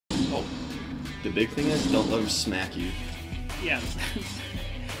The big thing is, don't let him smack you. Yeah.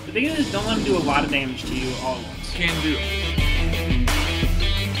 The thing is, don't let him do a lot of damage to you all at once. Can do.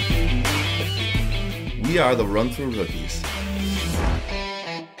 We are the run-through rookies.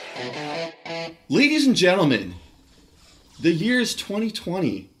 Ladies and gentlemen, the year is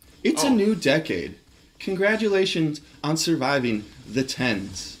 2020. It's a new decade. Congratulations on surviving the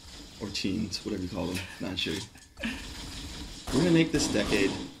tens. Or teens, whatever you call them. Not sure. We're going to make this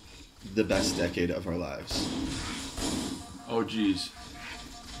decade the best decade of our lives. Oh, jeez.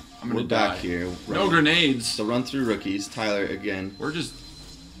 I'm going We're to die. back here. No grenades. The run-through rookies. Tyler, again. We're just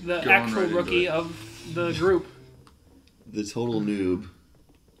The going actual right rookie into it. of the group. The total noob.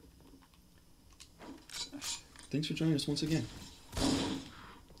 Thanks for joining us once again.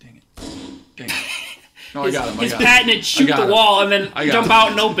 Dang it. Dang it. No, I got him. His patented shoot the wall and then jump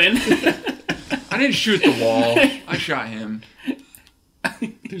out and open. I didn't shoot the wall. I shot him.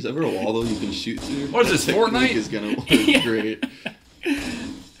 If there's ever a wall, though, you can shoot through. What is this, Fortnite? Is going to work great.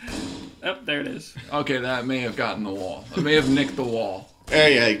 Oh, there it is. Okay, that may have gotten the wall. I may have nicked the wall.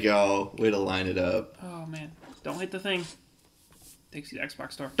 There you go. Way to line it up. Oh, man. Don't hit the thing. Takes you to the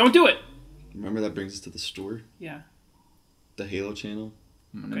Xbox store. Don't do it! Remember that brings us to the store? Yeah. The Halo channel?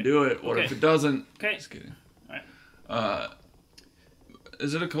 I'm going to do it. What if it doesn't? Okay. Just kidding. Alright.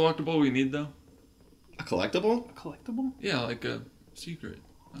 Is it a collectible we need, though? A collectible? A collectible? Yeah, like a secret.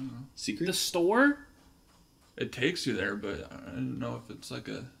 I don't know. Secret? The store? It takes you there, but I don't know if it's like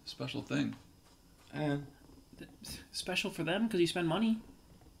a special thing. Special for them because you spend money.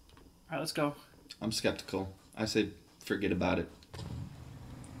 Alright, let's go. I'm skeptical. I say forget about it.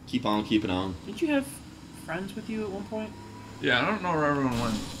 Keep on keeping on. Didn't you have friends with you at one point? Yeah, I don't know where everyone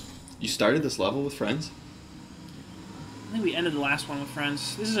went. You started this level with friends? I think we ended the last one with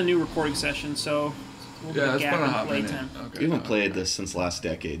friends. This is a new recording session, so we'll Yeah, it's been a hot play minute. time. Okay. We haven't played this since last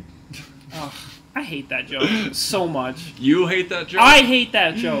decade. Oh, I hate that joke so much. You hate that joke? I hate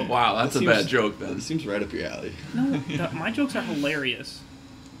that joke. Wow, that's That a seems- bad joke then. That seems right up your alley. No, my jokes are hilarious.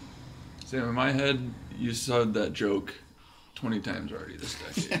 Sam, in my head, you said that joke 20 times already this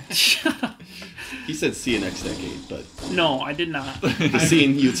decade. Shut up. He said see you next decade, but No, I did not. the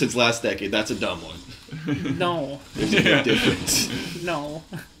scene you since last decade, that's a dumb one. No. There's a big difference. No.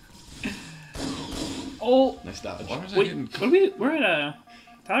 Oh. Nice dodge. Why was I Wait, getting... what are we? We're at a...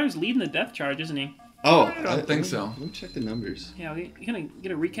 Tyler's leading the death charge, isn't he? Oh, I don't think so. Let me check the numbers. Yeah, you gonna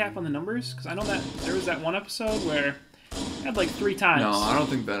get a recap on the numbers? Because I know that there was that one episode where I had like 3 times. No, I don't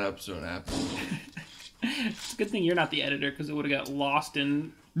think that episode happened. It's a good thing you're not the editor because it would have got lost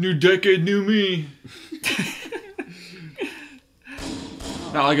in... New decade, new me.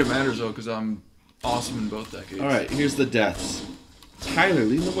 Not like it matters though, because I'm awesome in both decades. All right, here's the deaths. Tyler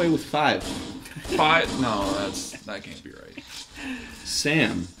leading the way with 5. 5? No, that can't be right.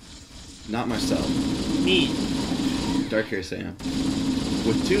 Sam, not myself. Me. Dark hair Sam,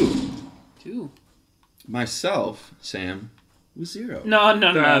 with 2. 2. Myself, Sam, with 0. No.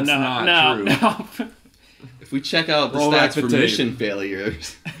 That's not true. No. If we check out the Roll stats back the for tape. mission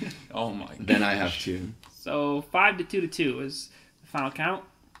failures, Oh my god. then I have 2. So 5 to 2 to 2 is the final count.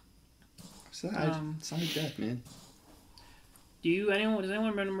 Solid death, man. Does anyone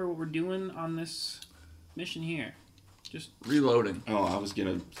remember what we're doing on this mission here? Just Reloading. Oh, I was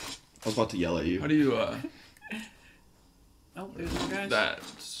about to yell at you. How do you, oh, there's more guys.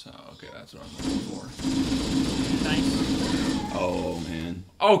 that's, okay, that's what I'm looking for. Nice. Oh, man.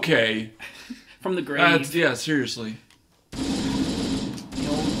 Okay. From the grave. Yeah, seriously. The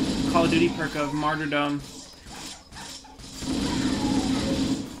old Call of Duty perk of martyrdom.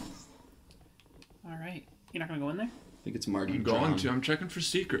 All right, you're not gonna go in there? I think it's Marty I'm going Drum. to. I'm checking for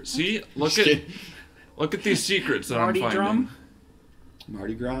secrets. See? Look at these secrets that Marty I'm finding. Drum?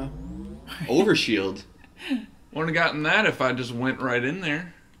 Mardi Gras? Overshield. Wouldn't have gotten that if I just went right in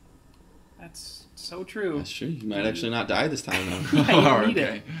there. That's so true. That's true. You might actually not die this time, though. Yeah, you don't need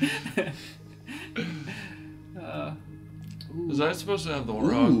Okay. it. Ooh, Was I supposed to have the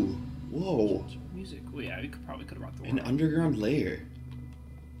rock? Ooh. Whoa. music. Well, yeah, we probably could have brought the An rock. underground layer.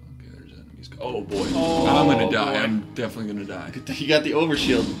 Okay, there's enemies. Oh boy. Oh, I'm gonna die. boy. I'm definitely gonna die. You got the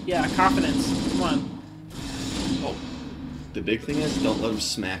overshield. Yeah, confidence. Come on. Oh. The big thing is, don't let him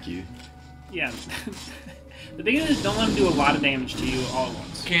smack you. Yeah. The thing is, don't let them do a lot of damage to you all at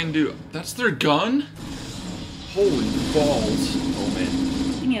once. Can do. That's their gun? Holy balls. Oh, man.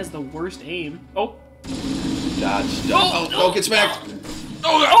 I think he has the worst aim. Oh. Dodge. Oh, Oh, get smacked.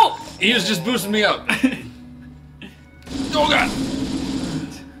 Oh god. Oh! He was just boosting me up. Oh god.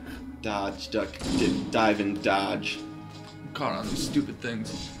 Dodge, duck, dive, and dodge. I'm caught on these stupid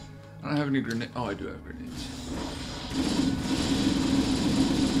things. I don't have any grenades. Oh, I do have grenades.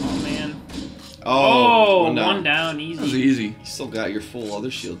 Oh, man. Oh, one one down, easy. That was easy. You still got your full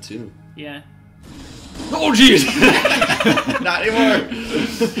other shield too. Yeah. Oh, jeez! Not anymore.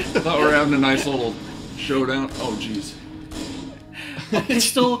 Thought we were having a nice little showdown. Oh, jeez. A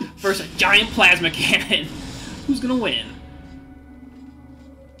pistol versus a giant plasma cannon. Who's gonna win?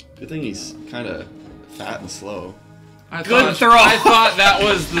 Good thing he's kind of fat and slow. Good throw. I thought that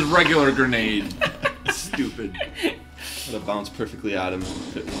was the regular grenade. Stupid. Would have bounced perfectly at him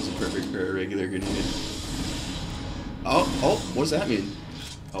if it was a perfect or a regular grenade. Oh, what does that mean?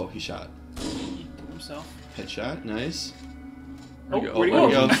 Oh, he shot. He threw himself. Headshot, nice. Oh, Where'd where'd he There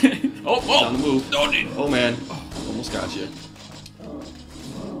we go? go. Oh, On the move. Oh, dude. Oh man, almost got you.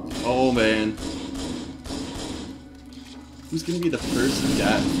 Oh man. Who's gonna be the first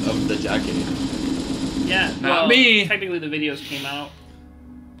death of the decade? Yeah, Not well, me. Technically, the videos came out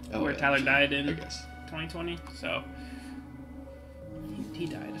where yeah, Tyler died in I guess. 2020, so he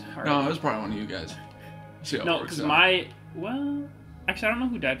died. Hard. No, it was probably one of you guys. See how it No, works because out. well, actually, I don't know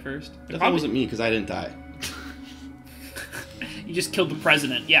who died first. That wasn't me because I didn't die. You just killed the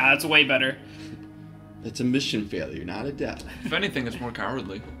president. Yeah, that's way better. It's a mission failure, not a death. If anything, it's more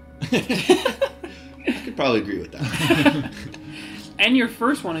cowardly. I could probably agree with that. And your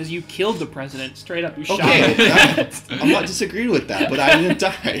first one is you killed the president straight up. You shot Okay, him. I'm not disagreeing with that, but I didn't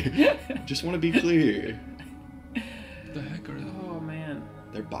die. Just want to be clear. What the heck are they? Oh man.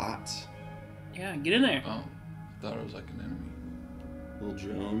 They're bots. Yeah, get in there. Oh, I thought it was like an enemy. Little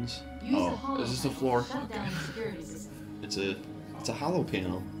drones. Use the Oh, hollow is this the panel floor? to shut Okay. down the security system. it's a hollow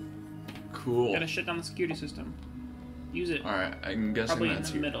panel. Cool. Gotta shut down the security system. Use it. Alright, I'm guessing Probably in that's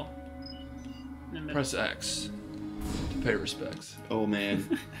the here. middle. In the middle. Press X to pay respects. Oh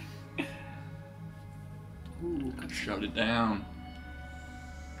man. Ooh, Shut it down.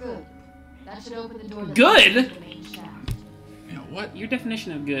 Good. That should open the door. that Good? leads to the main shaft. Yeah, what? your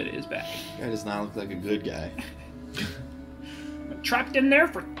definition of good is bad. Guy does not look like a good guy. Been trapped in there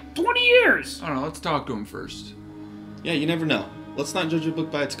for 20 years. I don't know, let's talk to him first. Yeah, you never know. Let's not judge a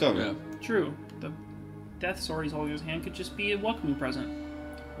book by its cover. Yeah. True. The death sword he's holding in his hand could just be a welcoming present.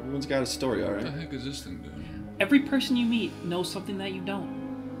 Everyone's got a story, What the alright? heck is this thing doing here? Every person you meet knows something that you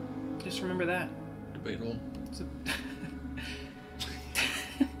don't. Just remember that. Debatable. It's a-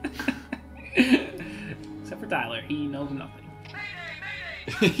 Except for Tyler, he knows nothing.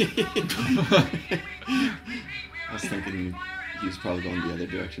 I was thinking he was probably going the other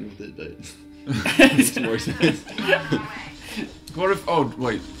direction with it, but it makes more sense. What if? Oh,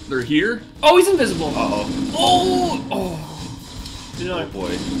 wait, they're here? Oh, he's invisible. Uh-oh. Oh, oh. Oh Another. boy.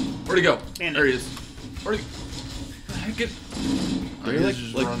 Where'd he go? Bandit. There he is. Where'd he? The heck it? They're He's like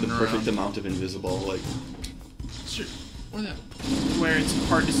just the running perfect around. amount of invisible, like, Shit, where that? Where it's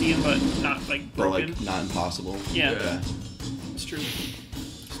hard to see him, but not like but broken. like not impossible. Yeah. Yeah. It's true.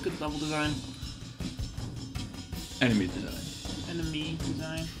 It's good level design. Enemy design. Enemy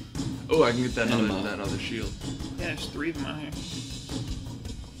design. Oh, I can get that Enema. that other shield. Yeah, there's 3 of them out here.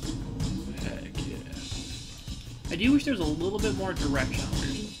 Heck yeah. I do wish there was a little bit more direction on where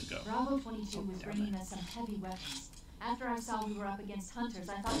you're supposed to go. Bravo 22 was Down bringing there. us some heavy weapons. After I saw we were up against hunters,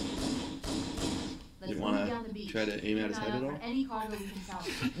 I thought let's You move wanna down the beach. try to aim at his Keep an head eye at out all? for any cargo we can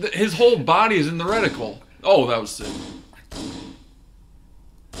salvage. His whole body is in the reticle. Oh, that was sick.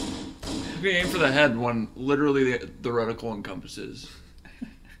 You can aim for the head when literally the reticle encompasses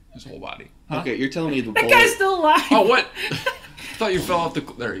his whole body. Huh? Okay, you're telling me the That bullet. guy's still alive! Oh, what? Thought you fell off the.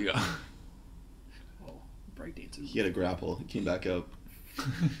 There you go. Oh, breakdances. He had a grapple. He came back up.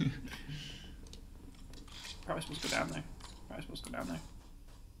 Probably supposed to go down there. Probably supposed to go down there.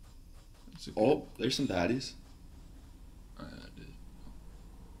 Oh, there's some baddies.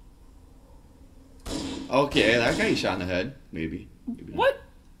 Okay, that guy you shot in the head. Maybe. Maybe not. What?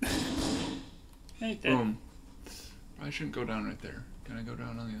 Hey, dead. Boom. Probably shouldn't go down right there. Can I go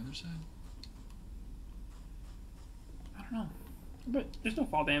down on the other side? I don't know. But there's no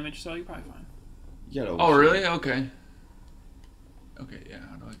fall damage, so you're probably fine. You gotta Oh, really? Okay. Okay, yeah.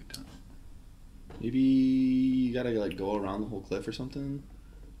 How do I get down? Maybe you gotta like go around the whole cliff or something.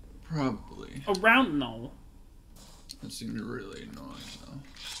 Probably. Around, no. That seemed really annoying, though.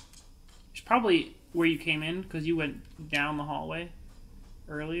 It's probably where you came in, because you went down the hallway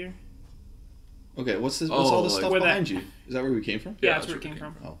earlier. Okay, what's this? Oh, What's all this like- stuff Where that- behind you? Is that where we came from? Yeah, Yeah, that's where it came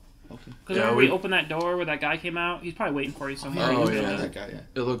from. Oh, okay. Because Yeah, when we- we opened that door where that guy came out, he's probably waiting for you somewhere. Oh, He's yeah. that guy. Yeah.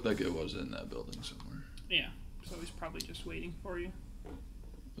 It looked like it was in that building somewhere. Yeah. So he's probably just waiting for you.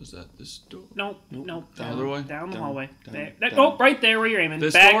 Was that this door? Nope. Nope. Nope. Down. Down, Other way? down the Down, hallway. down, There. down. Oh, right there where you're aiming.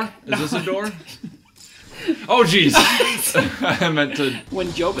 This Back. door? Is this a No. door? Oh, jeez. I meant to.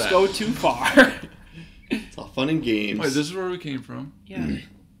 When jokes That. go too far. It's all fun and games. Wait, this is where we came from. Yeah.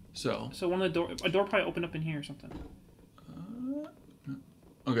 So one of the a door probably opened up in here or something.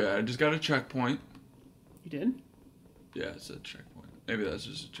 Okay, I just got a checkpoint. You did? Yeah, it's a checkpoint. Maybe that's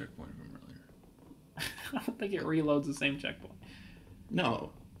just a checkpoint from earlier. I don't think it reloads the same checkpoint.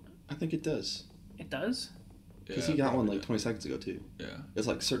 No, I think it does. It does? Because he got one like 20 seconds ago too. Yeah. It's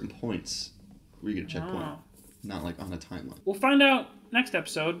like certain points where you get a checkpoint, Oh. not like on a timeline. We'll find out next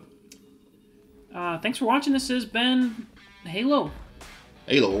episode. Thanks for watching. This has been Halo.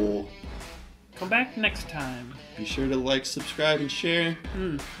 Halo. Come back next time. Be sure to like, subscribe, and share.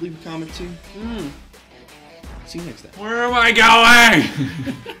 Leave a comment too. See you next time. Where am I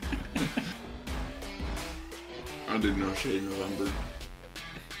going? I did No Shade November.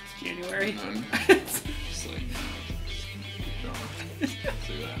 January. None. Just like,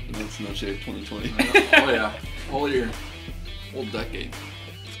 see what happens. That's No Shade 2020. Oh yeah, whole year, whole decade.